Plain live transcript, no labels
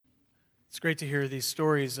It's great to hear these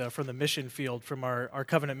stories from the mission field from our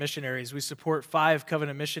covenant missionaries. We support 5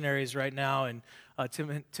 covenant missionaries right now, and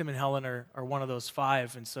Tim and Helen are one of those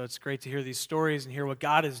 5. And so it's great to hear these stories and hear what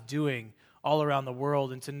God is doing all around the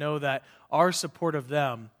world, and to know that our support of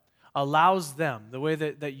them allows them, the way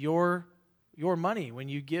that your money, when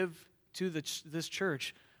you give to this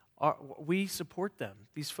church, we support them,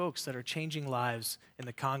 these folks that are changing lives in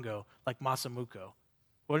the Congo, like Masamuko.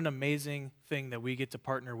 What an amazing thing that we get to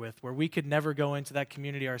partner with, where we could never go into that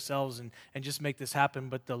community ourselves and just make this happen,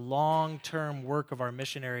 but the long-term work of our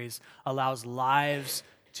missionaries allows lives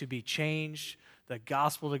to be changed, the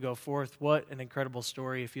gospel to go forth. What an incredible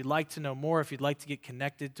story. If you'd like to know more, if you'd like to get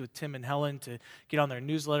connected with Tim and Helen, to get on their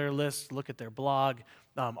newsletter list, look at their blog,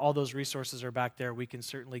 all those resources are back there. We can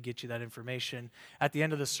certainly get you that information. At the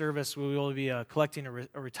end of the service, we will be collecting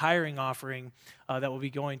a retiring offering that will be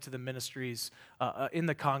going to the ministries in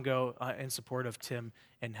the Congo in support of Tim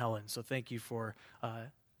and Helen. So thank you for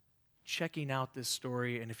checking out this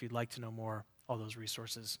story, and if you'd like to know more, all those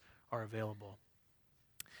resources are available.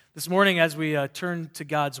 This morning, as we turn to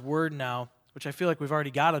God's Word now, which I feel like we've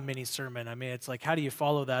already got a mini sermon. I mean, it's like, how do you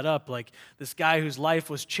follow that up? Like this guy whose life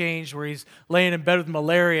was changed, where he's laying in bed with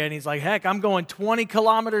malaria, and he's like, heck, I'm going 20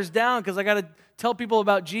 kilometers down because I got to tell people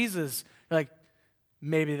about Jesus. You're like,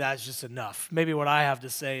 maybe that's just enough. Maybe what I have to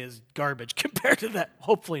say is garbage compared to that.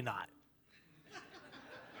 Hopefully not.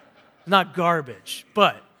 Not garbage,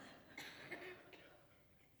 but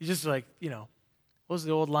you just like, what was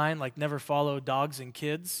the old line? Like, never follow dogs and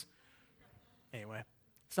kids. Anyway.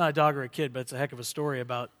 It's not a dog or a kid, but it's a heck of a story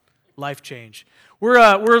about life change.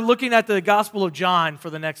 We're looking at the Gospel of John for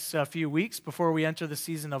the next few weeks before we enter the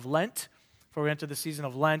season of Lent.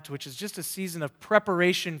 Which is just a season of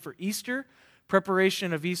preparation for Easter,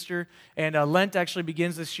 And Lent actually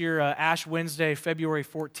begins this year, Ash Wednesday, February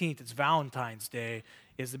 14th. It's Valentine's Day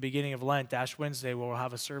is the beginning of Lent. Ash Wednesday, we'll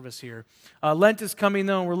have a service here. Lent is coming,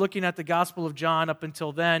 though, and we're looking at the Gospel of John up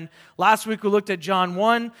until then. Last week, we looked at John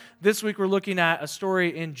 1. This week, we're looking at a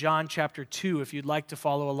story in John chapter 2, if you'd like to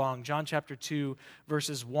follow along. John chapter 2,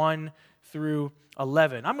 verses 1 through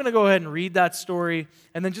 11. I'm going to go ahead and read that story,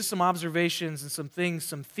 and then just some observations and some things,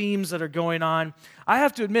 some themes that are going on. I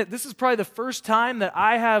have to admit, this is probably the first time that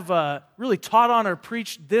I have really taught on or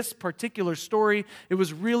preached this particular story. It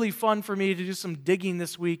was really fun for me to do some digging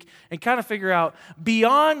this week and kind of figure out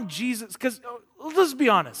beyond Jesus, because let's be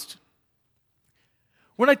honest.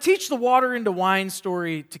 When I teach the water into wine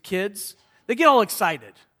story to kids, they get all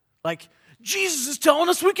excited. Like, Jesus is telling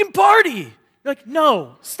us we can party. You're like,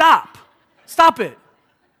 no, stop. Stop it.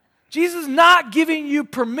 Jesus is not giving you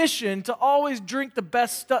permission to always drink the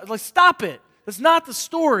best stuff. Like, stop it. That's not the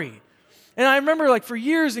story. And I remember, like, for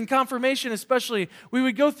years in confirmation especially, we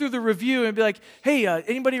would go through the review and be like, hey,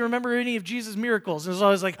 anybody remember any of Jesus' miracles? And it was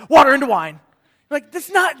always like, water into wine. Like,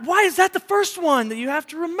 that's not, why is that the first one that you have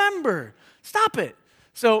to remember? Stop it.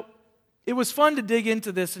 So it was fun to dig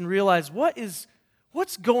into this and realize what's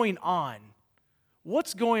going on.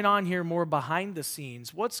 What's going on here more behind the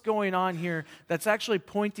scenes? What's going on here that's actually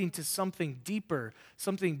pointing to something deeper,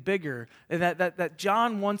 something bigger, and that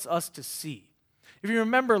John wants us to see? If you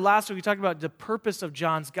remember last week, we talked about the purpose of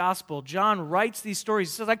John's gospel. John writes these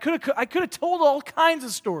stories. He says, I could have told all kinds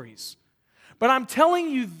of stories, but I'm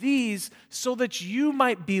telling you these so that you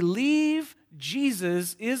might believe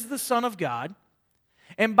Jesus is the Son of God,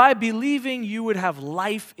 and by believing, you would have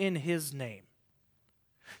life in His name.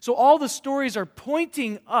 So all the stories are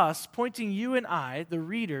pointing you and I, the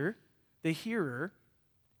reader, the hearer,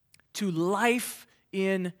 to life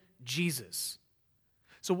in Jesus.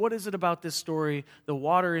 So what is it about this story, the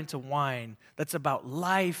water into wine, that's about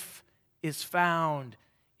life is found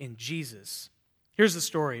in Jesus? Here's the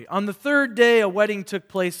story. On the 3rd day, a wedding took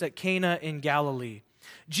place at Cana in Galilee.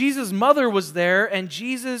 Jesus' mother was there, and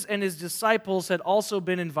Jesus and His disciples had also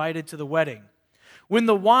been invited to the wedding. When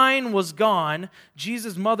the wine was gone,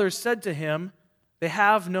 Jesus' mother said to Him, they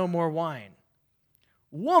have no more wine.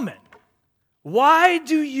 Woman, why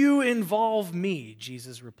do you involve me?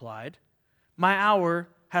 Jesus replied, my hour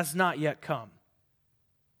has not yet come.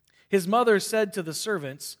 His mother said to the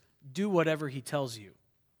servants, do whatever He tells you.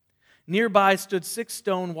 Nearby stood 6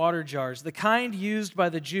 stone water jars, the kind used by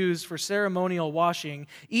the Jews for ceremonial washing,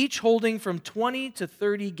 each holding from 20 to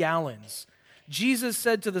 30 gallons. Jesus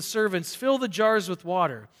said to the servants, fill the jars with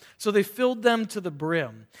water. So they filled them to the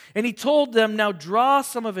brim. And He told them, now draw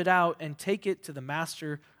some of it out and take it to the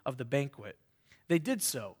master of the banquet. They did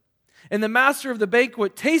so. And the master of the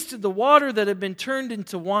banquet tasted the water that had been turned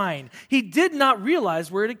into wine. He did not realize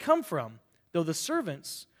where it had come from, though the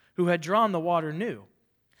servants who had drawn the water knew.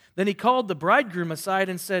 Then He called the bridegroom aside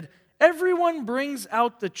and said, Everyone brings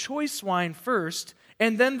out the choice wine first,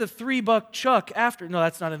 and then the $3 chuck after. No,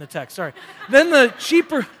 that's not in the text, sorry. Then the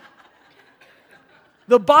cheaper,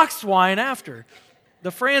 the boxed wine after, the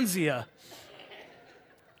Franzia.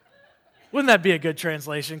 Wouldn't that be a good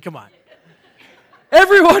translation? Come on.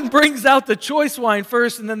 Everyone brings out the choice wine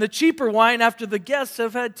first, and then the cheaper wine after the guests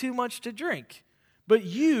have had too much to drink. But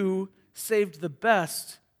you saved the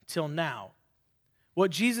best till now.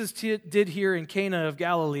 What Jesus did here in Cana of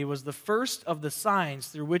Galilee was the first of the signs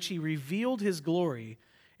through which he revealed his glory,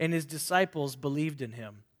 and his disciples believed in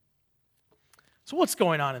him. So what's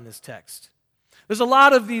going on in this text? There's a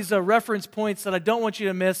lot of these reference points that I don't want you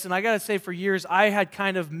to miss, and I got to say for years I had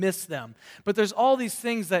kind of missed them. But there's all these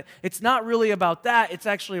things that it's not really about that, it's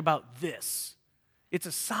actually about this. It's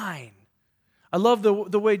a sign. I love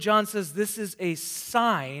the way John says this is a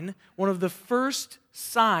sign, one of the first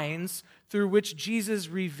signs through which Jesus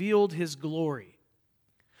revealed his glory.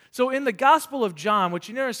 So in the Gospel of John, what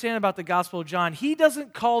you need to understand about the Gospel of John, he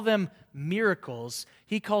doesn't call them miracles,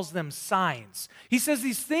 he calls them signs. He says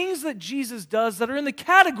these things that Jesus does that are in the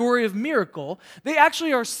category of miracle, they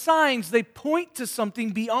actually are signs, they point to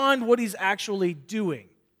something beyond what he's actually doing.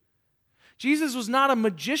 Jesus was not a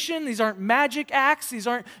magician. These aren't magic acts. These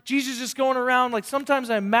aren't Jesus just going around. Like sometimes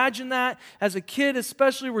I imagine that as a kid,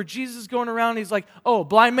 especially where Jesus is going around. He's like, oh,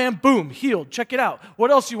 blind man, boom, healed. Check it out. What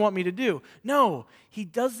else do you want me to do? No, he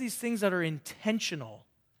does these things that are intentional.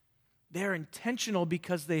 They're intentional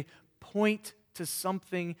because they point to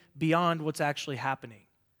something beyond what's actually happening.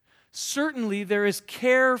 Certainly, there is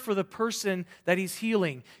care for the person that he's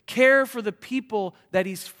healing, care for the people that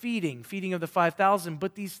he's feeding of the 5,000,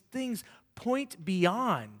 but these things point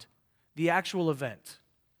beyond the actual event.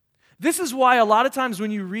 This is why a lot of times when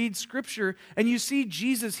you read Scripture and you see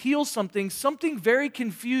Jesus heal something very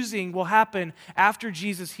confusing will happen after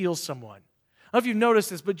Jesus heals someone. I don't know if you've noticed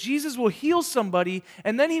this, but Jesus will heal somebody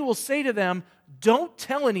and then he will say to them, don't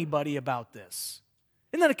tell anybody about this.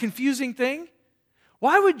 Isn't that a confusing thing?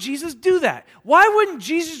 Why would Jesus do that? Why wouldn't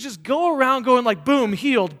Jesus just go around going like, boom,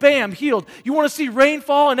 healed, bam, healed. You want to see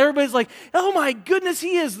rainfall? And everybody's like, oh my goodness,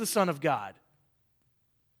 he is the Son of God.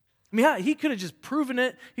 I mean, he could have just proven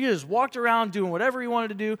it. He could have just walked around doing whatever he wanted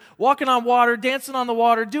to do, walking on water, dancing on the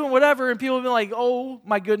water, doing whatever, and people would be like, oh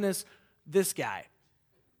my goodness, this guy.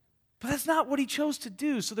 But that's not what he chose to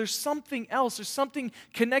do. So there's something else. There's something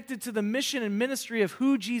connected to the mission and ministry of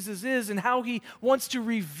who Jesus is and how he wants to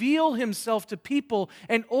reveal himself to people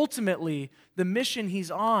and ultimately the mission he's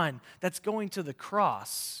on that's going to the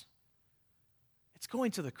cross. It's going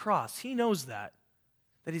to the cross. He knows that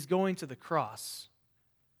he's going to the cross.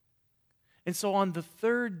 And so on the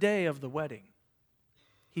third day of the wedding,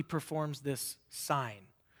 he performs this sign.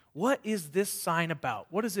 What is this sign about?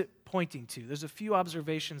 What is it pointing to? There's a few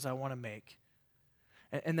observations I want to make.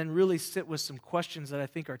 And then really sit with some questions that I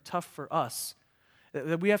think are tough for us.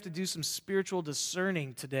 That we have to do some spiritual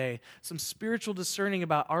discerning today. Some spiritual discerning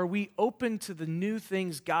about, are we open to the new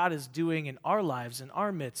things God is doing in our lives, in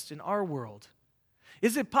our midst, in our world?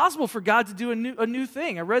 Is it possible for God to do a new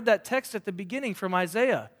thing? I read that text at the beginning from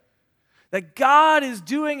Isaiah. That God is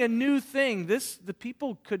doing a new thing. The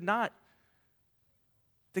people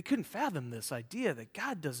they couldn't fathom this idea that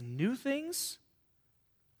God does new things.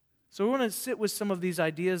 So we want to sit with some of these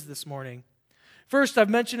ideas this morning. First, I've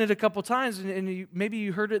mentioned it a couple times, and maybe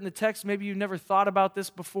you heard it in the text, maybe you've never thought about this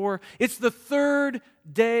before. It's the third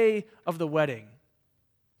day of the wedding.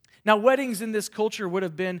 Now, weddings in this culture would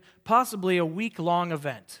have been possibly a week-long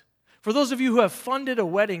event. For those of you who have funded a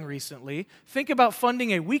wedding recently, think about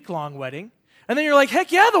funding a week-long wedding, and then you're like,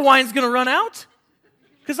 heck yeah, the wine's going to run out.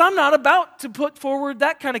 Because I'm not about to put forward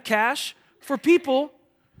that kind of cash for people,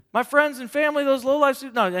 my friends and family, those low-life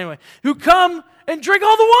students, who come and drink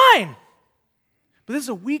all the wine. But this is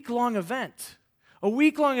a week-long event. A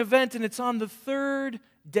week-long event, and it's on the third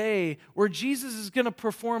day where Jesus is going to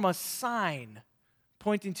perform a sign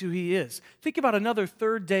pointing to who he is. Think about another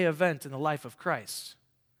third-day event in the life of Christ.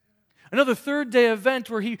 Another third-day event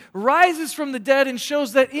where he rises from the dead and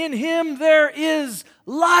shows that in him there is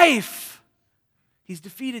life. He's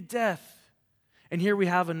defeated death. And here we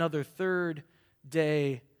have another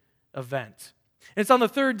third-day event. And it's on the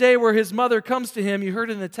third day where his mother comes to him. You heard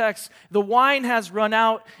in the text, the wine has run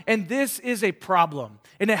out, and this is a problem,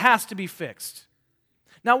 and it has to be fixed.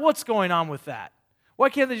 Now, what's going on with that? Why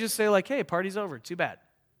can't they just say like, hey, party's over, too bad.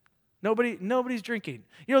 Nobody's drinking.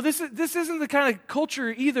 You know, this isn't the kind of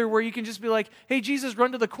culture either where you can just be like, hey, Jesus,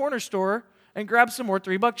 run to the corner store and grab some more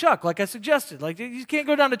 $3 chuck, like I suggested. Like, you can't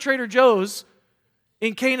go down to Trader Joe's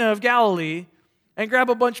in Cana of Galilee and grab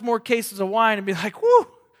a bunch more cases of wine and be like, whoo,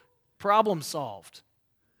 problem solved.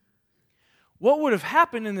 what would have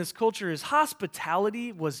happened in this culture is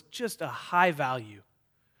hospitality was just a high value.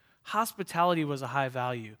 Hospitality was a high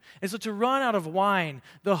value. And so to run out of wine,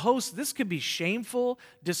 the host, this could be shameful,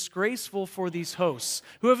 disgraceful for these hosts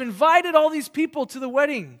who have invited all these people to the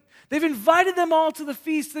wedding. They've invited them all to the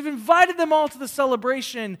feast. They've invited them all to the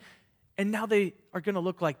celebration. And now they are going to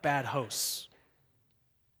look like bad hosts.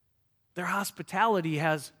 Their hospitality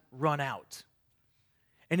has run out.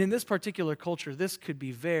 And in this particular culture, this could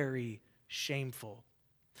be very shameful.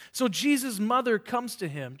 So Jesus' mother comes to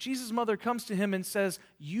him. Jesus' mother comes to him and says,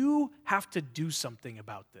 you have to do something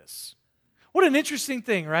about this. What an interesting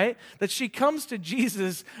thing, right? That she comes to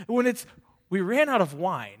Jesus when we ran out of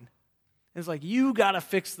wine. It's like, you got to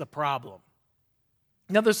fix the problem.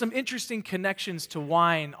 Now, there's some interesting connections to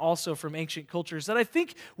wine also from ancient cultures that I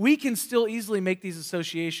think we can still easily make these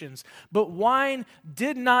associations. But wine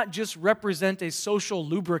did not just represent a social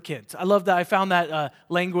lubricant. I love that. I found that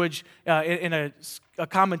language in a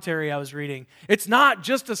commentary I was reading. It's not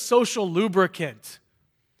just a social lubricant,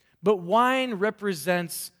 but wine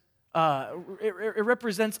represents it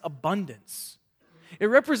represents abundance. It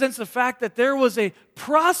represents the fact that there was a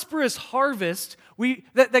prosperous harvest,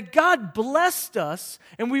 that God blessed us,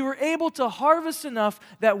 and we were able to harvest enough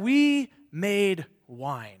that we made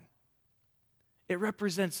wine. It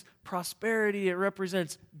represents prosperity. It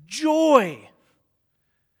represents joy.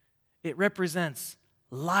 It represents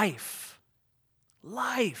life.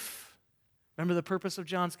 Life. Remember the purpose of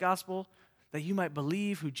John's gospel? That you might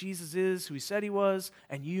believe who Jesus is, who he said he was,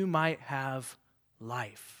 and you might have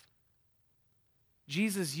life.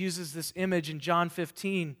 Jesus uses this image in John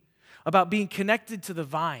 15 about being connected to the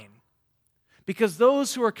vine. Because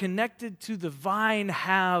those who are connected to the vine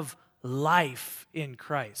have life in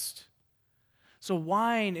Christ. So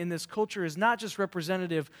wine in this culture is not just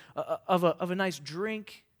representative of a nice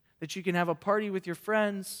drink that you can have a party with your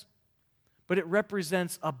friends, but it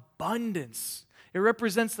represents abundance. It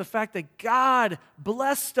represents the fact that God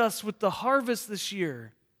blessed us with the harvest this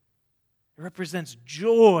year. It represents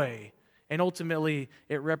joy. And ultimately,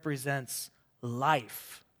 it represents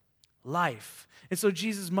life. Life. And so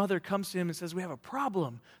Jesus' mother comes to him and says, we have a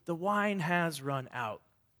problem. The wine has run out.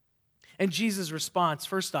 And Jesus' response,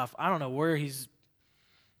 first off, I don't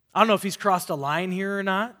know if he's crossed a line here or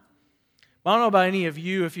not. I don't know about any of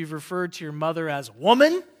you if you've referred to your mother as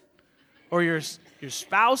woman or your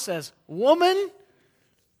spouse as woman.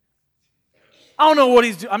 I don't know what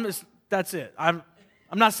he's doing. That's it. I'm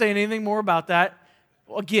not saying anything more about that.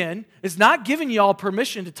 Again, it's not giving y'all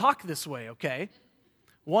permission to talk this way, okay?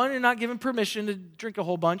 One, you're not given permission to drink a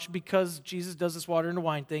whole bunch because Jesus does this water into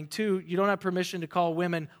wine thing. Two, you don't have permission to call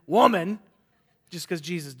women woman just because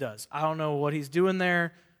Jesus does. I don't know what he's doing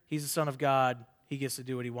there. He's the Son of God. He gets to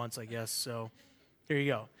do what he wants, I guess. So here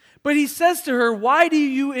you go. But he says to her, why do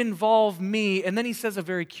you involve me? And then he says a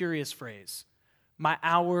very curious phrase. My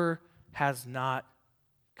hour has not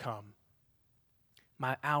come.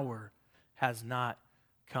 My hour has not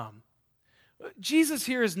come. Jesus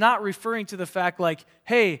here is not referring to the fact like,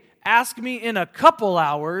 hey, ask me in a couple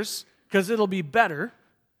hours because it'll be better.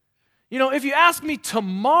 You know, if you ask me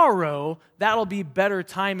tomorrow, that'll be better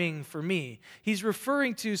timing for me. He's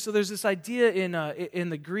referring to, so there's this idea in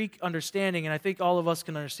the Greek understanding, and I think all of us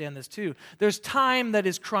can understand this too. There's time that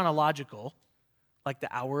is chronological, like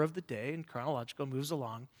the hour of the day, and chronological moves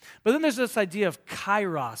along. But then there's this idea of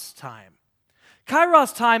kairos time.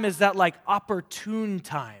 Kairos time is that like opportune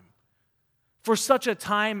time for such a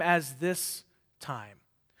time as this time.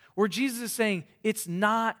 Where Jesus is saying it's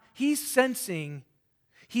not, he's sensing,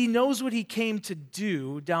 he knows what he came to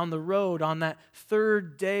do down the road. On that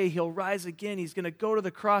third day, he'll rise again. He's going to go to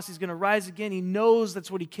the cross. He's going to rise again. He knows that's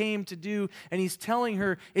what he came to do. And he's telling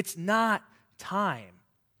her, it's not time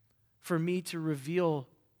for me to reveal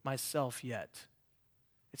myself yet.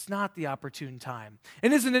 It's not the opportune time.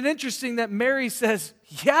 And isn't it interesting that Mary says,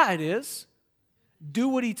 yeah, it is. Do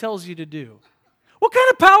what he tells you to do. What kind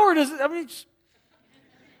of power does it,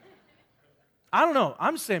 I don't know.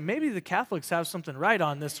 I'm saying maybe the Catholics have something right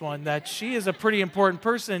on this one, that she is a pretty important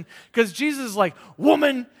person, because Jesus is like,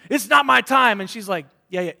 woman, it's not my time. And she's like,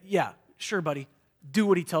 yeah, sure, buddy. Do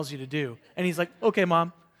what he tells you to do. And he's like, okay,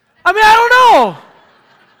 Mom. I don't know.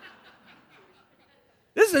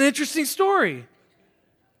 This is an interesting story.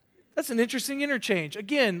 That's an interesting interchange.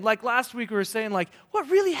 Again, like last week we were saying, like, what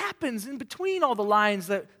really happens in between all the lines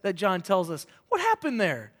that John tells us? What happened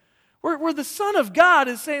there? Where the Son of God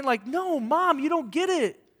is saying, like, no, Mom, you don't get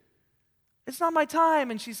it. It's not my time.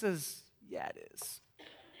 And she says, yeah, it is.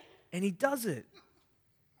 And he does it.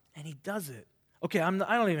 And he does it. Okay, I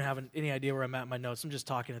don't even have any idea where I'm at in my notes. I'm just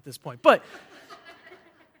talking at this point. But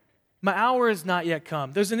My hour has not yet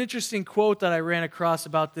come. There's an interesting quote that I ran across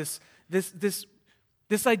about this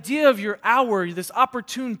idea of your hour, this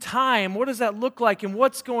opportune time. What does that look like, and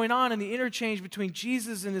what's going on in the interchange between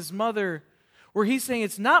Jesus and his mother, where he's saying,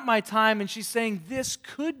 it's not my time, and she's saying, this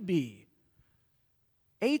could be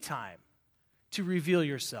a time to reveal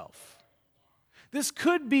yourself. This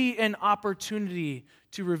could be an opportunity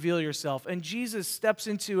to reveal yourself. And Jesus steps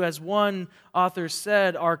into, as one author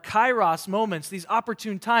said, our kairos moments, these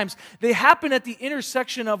opportune times. They happen at the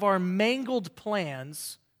intersection of our mangled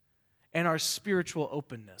plans and our spiritual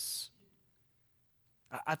openness.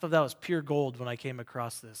 I thought that was pure gold when I came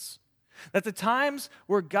across this. That the times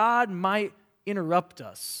where God might interrupt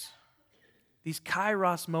us, these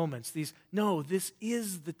kairos moments, this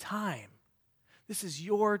is the time. This is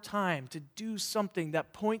your time to do something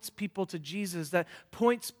that points people to Jesus, that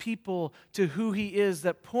points people to who he is,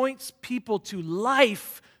 that points people to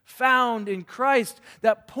life found in Christ,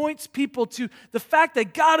 that points people to the fact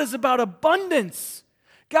that God is about abundance.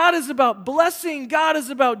 God is about blessing. God is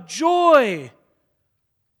about joy.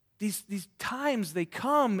 These times, they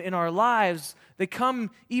come in our lives. They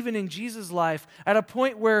come even in Jesus' life at a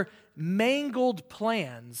point where mangled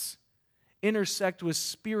plans intersect with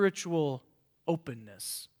spiritual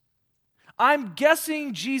openness. I'm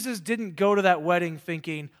guessing Jesus didn't go to that wedding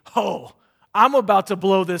thinking, oh, I'm about to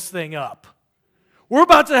blow this thing up. We're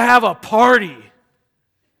about to have a party.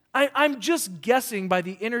 I'm just guessing by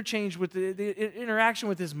the interchange with the interaction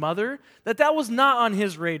with his mother that was not on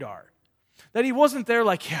his radar. That he wasn't there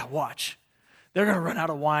like, yeah, watch. They're going to run out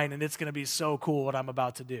of wine and it's going to be so cool what I'm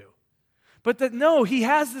about to do. But that no, he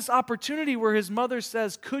has this opportunity where his mother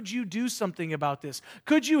says, could you do something about this?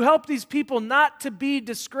 Could you help these people not to be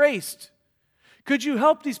disgraced? Could you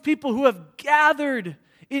help these people who have gathered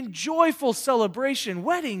in joyful celebration?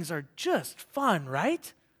 Weddings are just fun,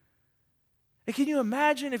 right? And can you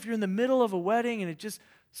imagine if you're in the middle of a wedding and it just,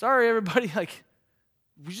 sorry everybody, like,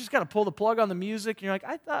 we just got to pull the plug on the music and you're like,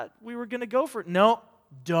 I thought we were going to go for it. No,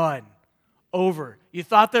 done. Over. You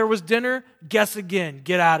thought there was dinner? Guess again.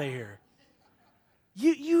 Get out of here.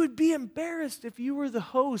 You would be embarrassed if you were the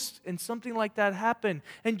host and something like that happened.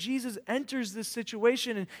 And Jesus enters this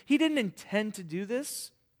situation, and he didn't intend to do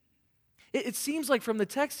this. It seems like from the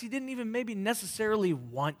text, he didn't even maybe necessarily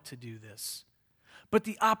want to do this. But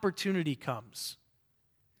the opportunity comes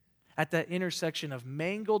at that intersection of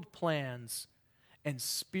mangled plans and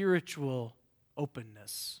spiritual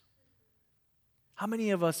openness. How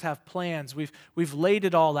many of us have plans? We've laid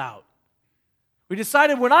it all out. We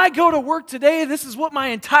decided when I go to work today, this is what my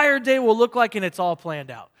entire day will look like, and it's all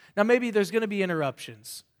planned out. Now, maybe there's going to be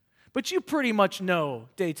interruptions, but you pretty much know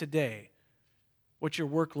day to day what your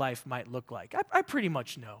work life might look like. I pretty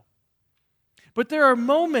much know. But there are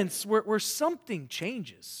moments where something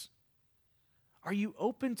changes. Are you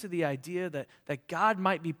open to the idea that God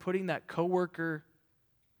might be putting that coworker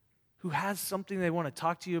who has something they want to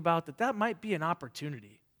talk to you about, that might be an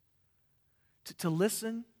opportunity to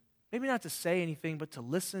listen? Maybe not to say anything, but to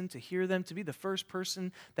listen, to hear them, to be the first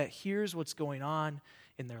person that hears what's going on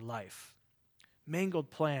in their life. Mangled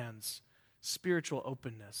plans, spiritual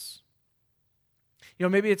openness. You know,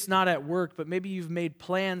 maybe it's not at work, but maybe you've made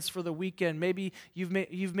plans for the weekend. Maybe you've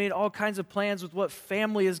made all kinds of plans with what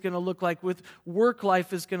family is going to look like, with work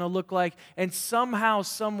life is going to look like, and somehow,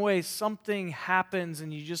 some way, something happens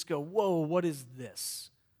and you just go, whoa, what is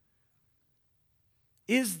this?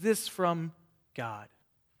 Is this from God?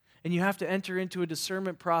 And you have to enter into a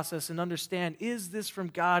discernment process and understand, is this from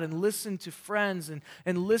God? And listen to friends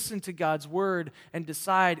and listen to God's word and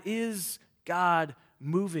decide, is God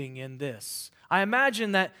moving in this? I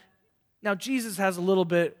imagine that, now Jesus has a little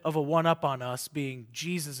bit of a one-up on us, being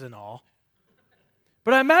Jesus and all.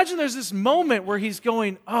 But I imagine there's this moment where he's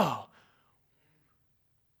going, oh,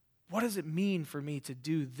 what does it mean for me to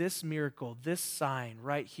do this miracle, this sign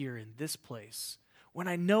right here in this place, when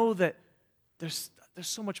I know that there's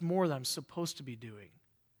so much more that I'm supposed to be doing?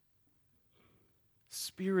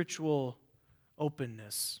 Spiritual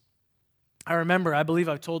openness. I believe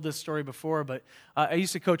I've told this story before, but I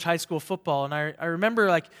used to coach high school football, and I remember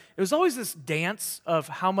it was always this dance of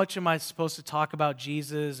how much am I supposed to talk about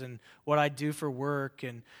Jesus and what I do for work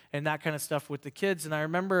and that kind of stuff with the kids. And I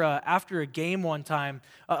remember after a game one time,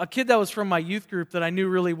 a kid that was from my youth group that I knew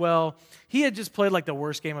really well, he had just played like the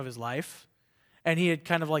worst game of his life, and he had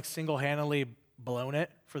kind of like single-handedly blown it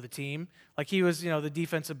for the team. Like he was, the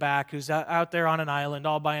defensive back who's out there on an island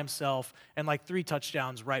all by himself and like 3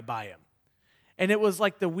 touchdowns right by him. And it was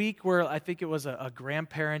like the week where I think it was a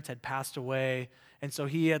grandparent had passed away, and so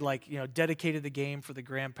he had dedicated the game for the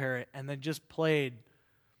grandparent and then just played.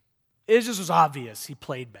 It just was obvious he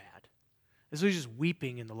played bad. And so he's just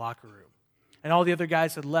weeping in the locker room. And all the other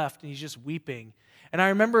guys had left, and he's just weeping. And I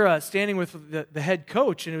remember standing with the head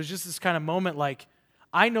coach, and it was just this kind of moment like,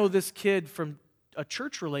 I know this kid from a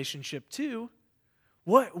church relationship too.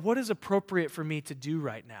 What is appropriate for me to do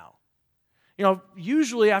right now? You know,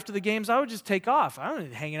 usually after the games, I would just take off. I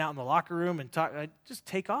don't hanging out in the locker room and talk. I just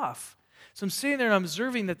take off. So I'm sitting there and I'm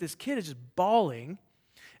observing that this kid is just bawling.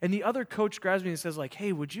 And the other coach grabs me and says, like,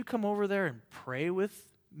 hey, would you come over there and pray with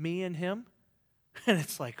me and him? And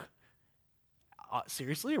it's like,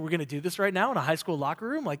 seriously, are we going to do this right now in a high school locker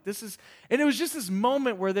room? Like this is, and it was just this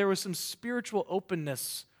moment where there was some spiritual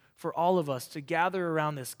openness for all of us to gather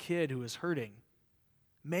around this kid who is hurting.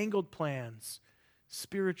 Mangled plans,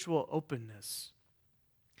 spiritual openness.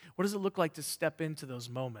 What does it look like to step into those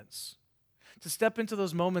moments? To step into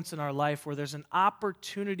those moments in our life where there's an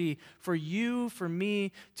opportunity for you, for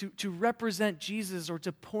me, to represent Jesus or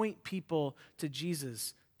to point people to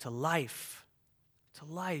Jesus, to life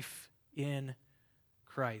in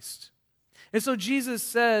Christ. And so Jesus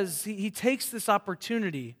says, he takes this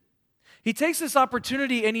opportunity. He takes this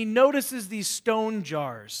opportunity and he notices these stone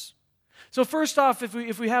jars. So first off,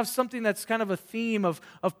 if we have something that's kind of a theme of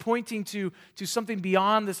pointing to something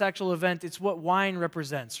beyond this actual event, it's what wine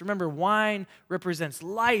represents. Remember, wine represents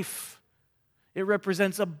life. It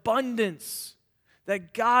represents abundance.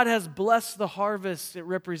 That God has blessed the harvest. It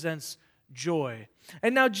represents joy.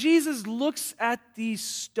 And now Jesus looks at these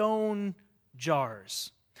stone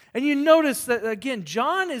jars. And you notice that, again,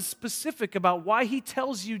 John is specific about why he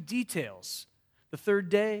tells you details. The third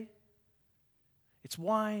day, it's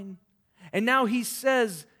wine. And now he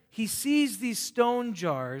says he sees these stone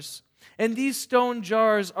jars, and these stone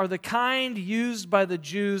jars are the kind used by the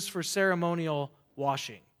Jews for ceremonial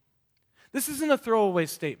washing. This isn't a throwaway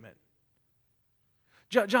statement.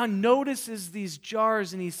 John notices these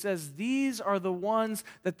jars, and he says these are the ones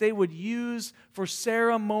that they would use for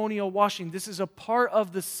ceremonial washing. This is a part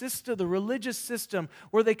of the system, the religious system,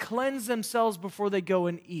 where they cleanse themselves before they go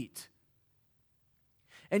and eat.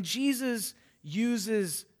 And Jesus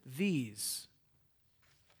uses these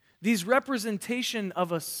representation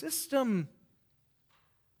of a system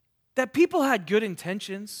that people had good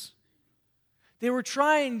intentions. They were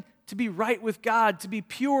trying to be right with God, to be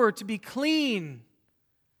pure, to be clean.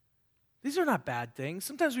 These are not bad things.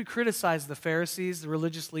 Sometimes we criticize the Pharisees, the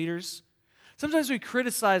religious leaders. Sometimes we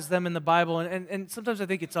criticize them in the Bible, and sometimes I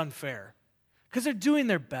think it's unfair because they're doing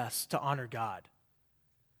their best to honor God.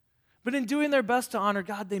 But in doing their best to honor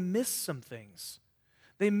God, they miss some things.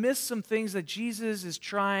 They miss some things that Jesus is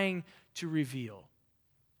trying to reveal.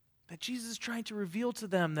 That Jesus is trying to reveal to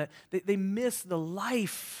them, that they miss the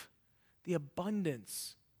life, the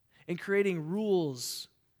abundance, in creating rules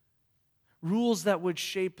that would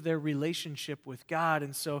shape their relationship with God.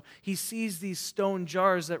 And so he sees these stone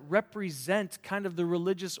jars that represent kind of the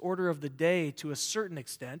religious order of the day to a certain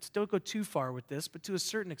extent. Don't go too far with this, but to a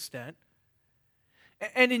certain extent.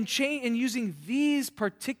 And in using these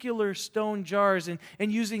particular stone jars and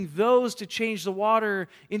using those to change the water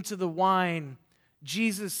into the wine,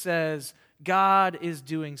 Jesus says God is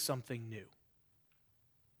doing something new.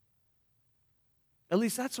 At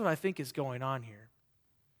least that's what I think is going on here.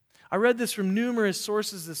 I read this from numerous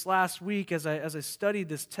sources this last week as I studied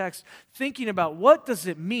this text, thinking about what does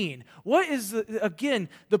it mean? What is,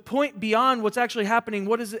 the point beyond what's actually happening?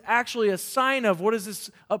 What is it actually a sign of? What is this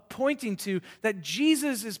pointing to? That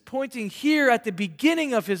Jesus is pointing here at the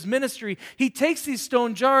beginning of his ministry. He takes these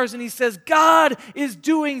stone jars and he says, God is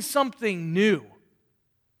doing something new.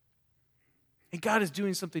 And God is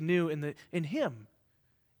doing something new in him,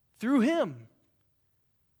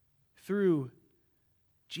 through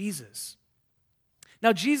Jesus.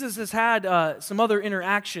 Now, Jesus has had some other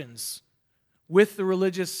interactions with the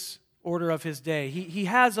religious order of his day. He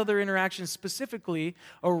has other interactions specifically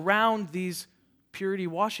around these purity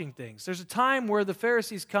washing things. There's a time where the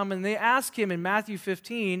Pharisees come and they ask him in Matthew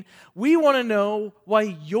 15, we want to know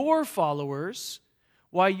why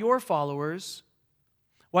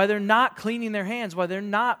they're not cleaning their hands, why they're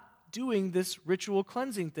not doing this ritual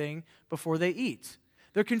cleansing thing before they eat.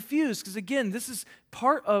 They're confused because, again, this is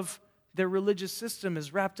part of their religious system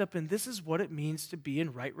is wrapped up in this is what it means to be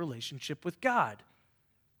in right relationship with God.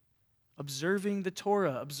 Observing the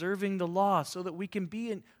Torah, observing the law so that we can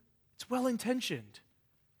be it's well-intentioned.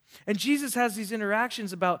 And Jesus has these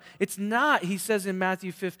interactions about, it's not, he says in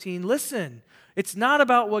Matthew 15, listen, it's not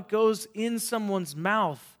about what goes in someone's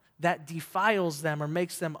mouth that defiles them or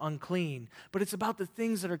makes them unclean, but it's about the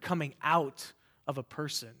things that are coming out of a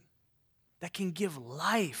person that can give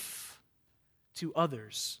life to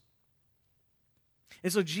others.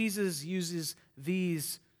 And so Jesus uses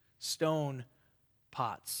these stone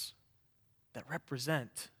pots. that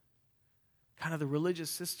represent kind of the religious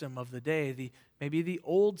system of the day, maybe the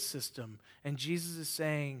old system. And Jesus is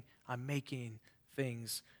saying, I'm making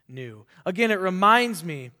things new. Again, it reminds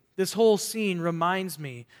me, this whole scene reminds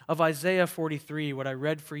me of Isaiah 43, what I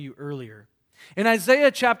read for you earlier. In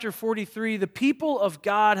Isaiah chapter 43, the people of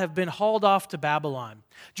God have been hauled off to Babylon.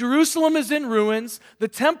 Jerusalem is in ruins, the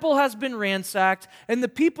temple has been ransacked, and the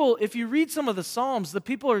people, if you read some of the Psalms, the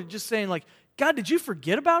people are just saying like, God, did you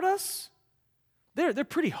forget about us? They're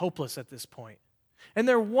pretty hopeless at this point. And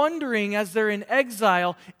they're wondering as they're in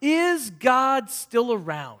exile, is God still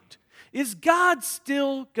around? Is God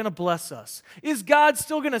still going to bless us? Is God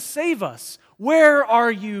still going to save us? Where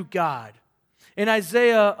are you, God? And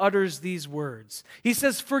Isaiah utters these words. He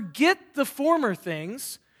says, forget the former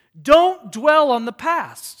things, don't dwell on the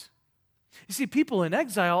past. You see, people in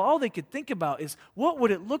exile, all they could think about is, what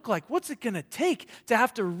would it look like? What's it going to take to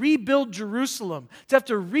have to rebuild Jerusalem, to have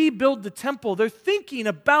to rebuild the temple? They're thinking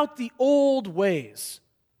about the old ways.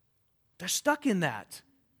 They're stuck in that.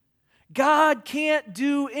 God can't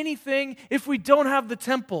do anything if we don't have the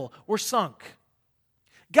temple. We're sunk.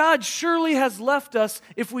 God surely has left us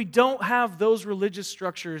if we don't have those religious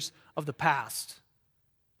structures of the past.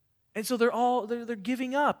 And so they're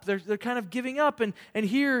giving up. They're kind of giving up. And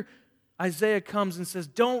here Isaiah comes and says,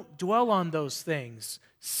 don't dwell on those things.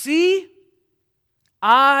 See,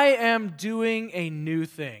 I am doing a new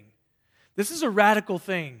thing. This is a radical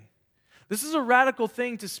thing. This is a radical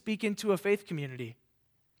thing to speak into a faith community.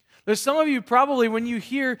 There's some of you probably, when you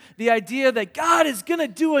hear the idea that God is going to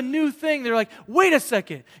do a new thing, they're like, wait a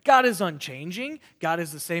second, God is unchanging. God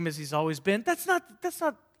is the same as He's always been. That's not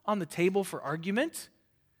on the table for argument.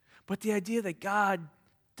 But the idea that God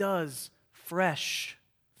does fresh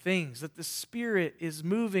things, that the Spirit is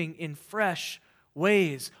moving in fresh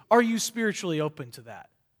ways. Are you spiritually open to that?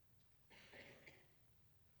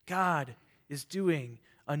 God is doing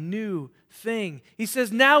a new thing. He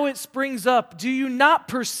says, now it springs up. Do you not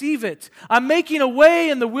perceive it? I'm making a way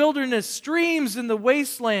in the wilderness, streams in the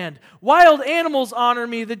wasteland. Wild animals honor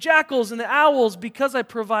me, the jackals and the owls, because I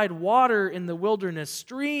provide water in the wilderness,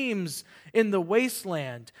 streams in the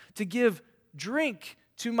wasteland, to give drink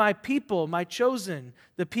to my people, my chosen,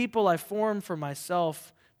 the people I formed for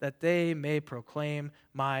myself, that they may proclaim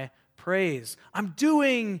my praise. I'm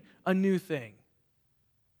doing a new thing.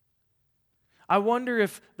 I wonder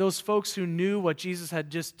if those folks who knew what Jesus had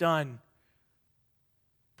just done,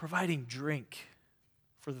 providing drink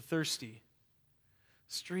for the thirsty,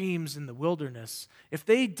 streams in the wilderness, if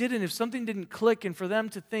something didn't click and for them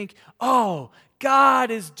to think, oh, God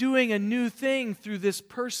is doing a new thing through this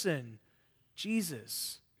person,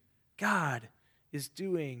 Jesus, God is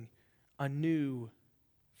doing a new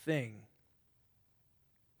thing.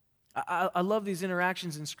 I love these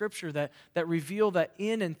interactions in Scripture that reveal that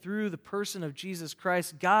in and through the person of Jesus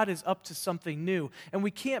Christ, God is up to something new, and we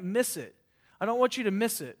can't miss it. I don't want you to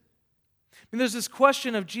miss it. I mean, there's this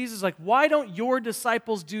question of Jesus, like, why don't your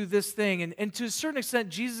disciples do this thing? And to a certain extent,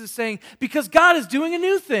 Jesus is saying, because God is doing a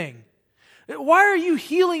new thing. Why are you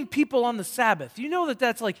healing people on the Sabbath? You know that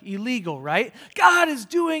that's like illegal, right? God is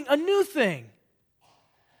doing a new thing.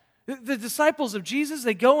 The disciples of Jesus,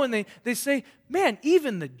 they go and they say, man,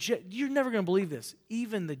 you're never going to believe this,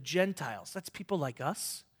 even the Gentiles, that's people like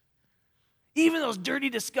us, even those dirty,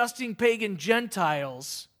 disgusting pagan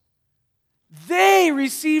Gentiles, they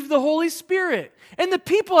received the Holy Spirit. And the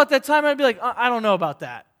people at that time, I'd be like, I don't know about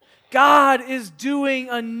that. God is doing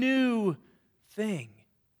a new thing.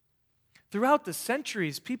 Throughout the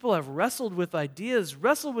centuries, people have wrestled with ideas,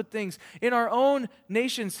 wrestled with things. In our own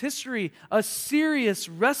nation's history, a serious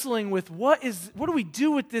wrestling with what do we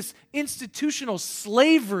do with this institutional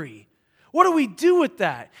slavery? What do we do with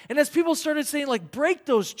that? And as people started saying, like, break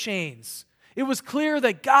those chains, it was clear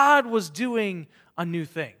that God was doing a new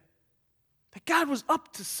thing. That God was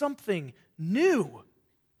up to something new.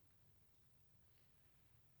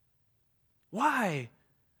 Why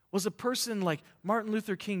was a person like Martin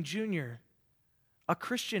Luther King Jr., a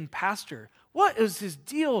Christian pastor, what is his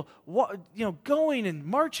deal? Going and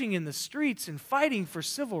marching in the streets and fighting for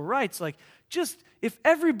civil rights? Like, just if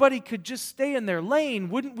everybody could just stay in their lane,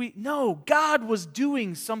 wouldn't we? No, God was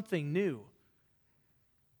doing something new.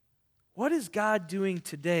 What is God doing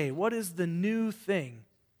today? What is the new thing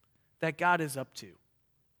that God is up to?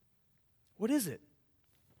 What is it?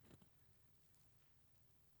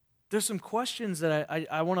 There's some questions that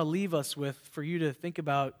I want to leave us with for you to think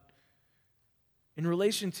about in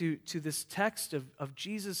relation to this text of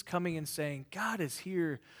Jesus coming and saying, God is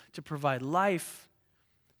here to provide life.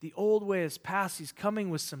 The old way has passed. He's coming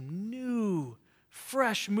with some new,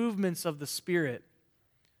 fresh movements of the Spirit.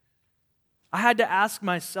 I had to ask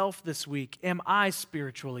myself this week, am I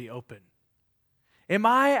spiritually open? Am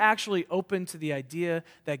I actually open to the idea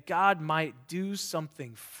that God might do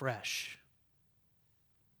something fresh?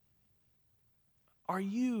 Are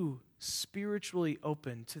you spiritually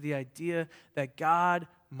open to the idea that God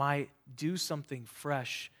might do something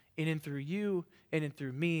fresh in and through you, in and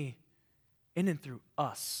through me, in and through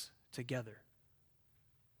us together?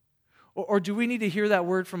 Or do we need to hear that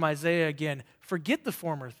word from Isaiah again? Forget the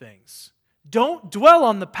former things. Don't dwell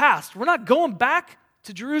on the past. We're not going back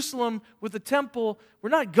to Jerusalem with the temple. We're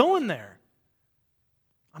not going there.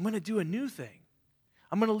 I'm going to do a new thing.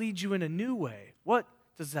 I'm going to lead you in a new way. What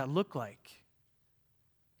does that look like?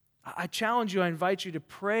 I challenge you, I invite you to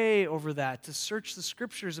pray over that, to search the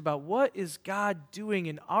scriptures about what is God doing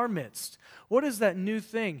in our midst? What is that new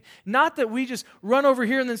thing? Not that we just run over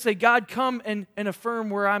here and then say, God, come and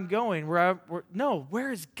affirm where I'm going. No,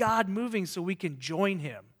 where is God moving so we can join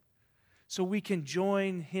him? So we can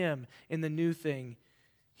join him in the new thing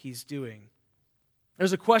he's doing.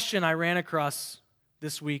 There's a question I ran across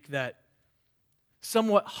this week that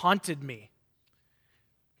somewhat haunted me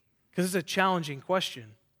because it's a challenging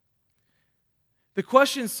question. The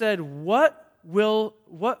question said, what will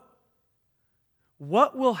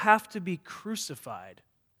have to be crucified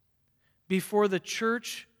before the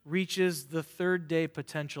church reaches the third day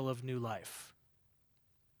potential of new life?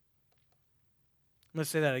 I'm going to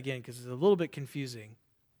say that again because it's a little bit confusing.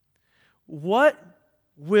 What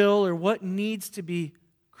will or what needs to be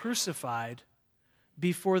crucified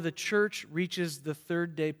before the church reaches the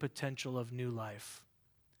third day potential of new life?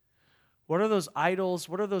 What are those idols?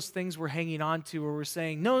 What are those things we're hanging on to where we're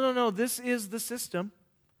saying, no, this is the system.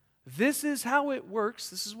 This is how it works.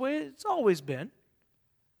 This is the way it's always been.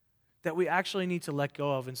 That we actually need to let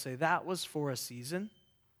go of and say, that was for a season.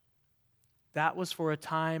 That was for a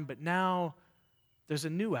time, but now there's a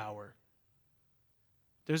new hour.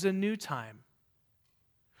 There's a new time.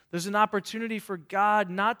 There's an opportunity for God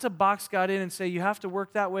not to box God in and say, you have to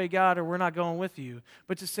work that way, God, or we're not going with you,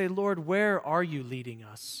 but to say, Lord, where are you leading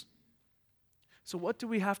us? So what do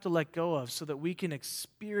we have to let go of so that we can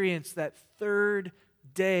experience that third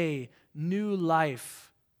day new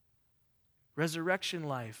life, resurrection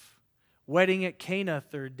life, wedding at Cana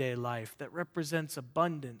third day life that represents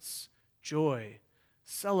abundance, joy,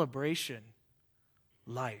 celebration,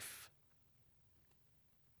 life?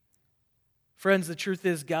 Friends, the truth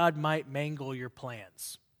is God might mangle your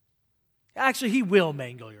plans. Actually, he will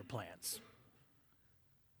mangle your plans.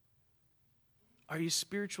 Are you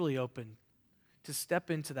spiritually open to step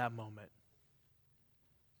into that moment?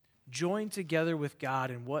 Join together with God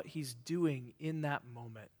in what he's doing in that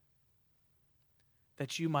moment,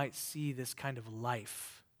 that you might see this kind of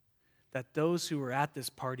life that those who were at this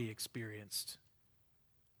party experienced.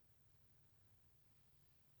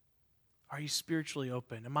 Are you spiritually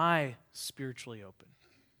open? Am I spiritually open?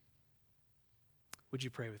 Would you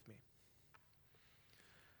pray with me?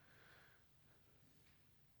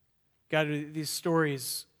 God, these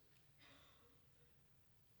stories,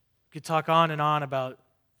 you could talk on and on about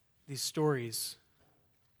these stories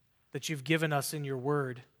that you've given us in your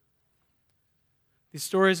word. These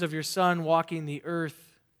stories of your son walking the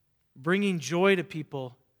earth, bringing joy to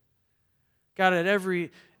people. God, at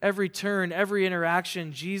every turn, every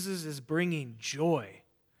interaction, Jesus is bringing joy,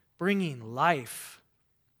 bringing life.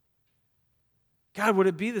 God, would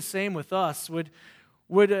it be the same with us? Would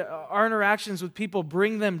our interactions with people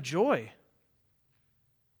bring them joy?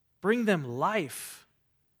 Bring them life?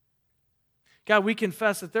 God, we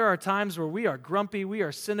confess that there are times where we are grumpy, we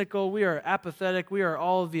are cynical, we are apathetic, we are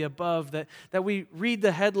all of the above, that we read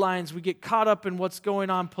the headlines, we get caught up in what's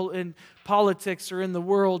going on in politics or in the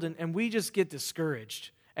world, and we just get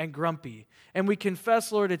discouraged and grumpy. And we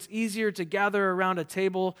confess, Lord, it's easier to gather around a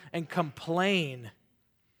table and complain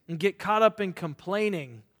and get caught up in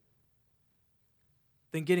complaining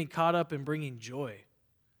than getting caught up in bringing joy,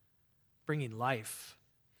 bringing life,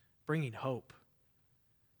 bringing hope.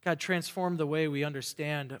 God, transform the way we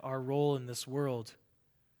understand our role in this world.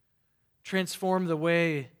 Transform the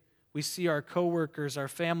way we see our coworkers, our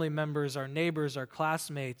family members, our neighbors, our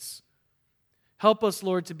classmates. Help us,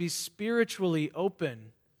 Lord, to be spiritually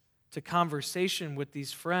open to conversation with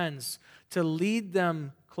these friends, to lead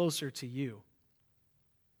them closer to you.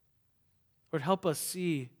 Lord, help us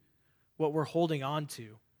see what we're holding on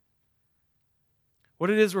to. What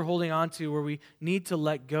it is we're holding on to where we need to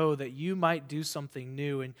let go that you might do something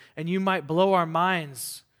new and you might blow our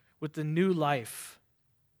minds with the new life,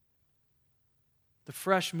 the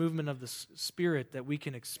fresh movement of the Spirit that we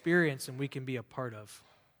can experience and we can be a part of.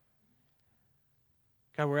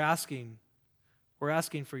 God, we're asking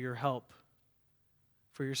for your help,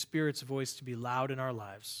 for your Spirit's voice to be loud in our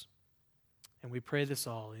lives. And we pray this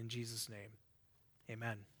all in Jesus' name.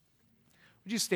 Amen. Would you stand?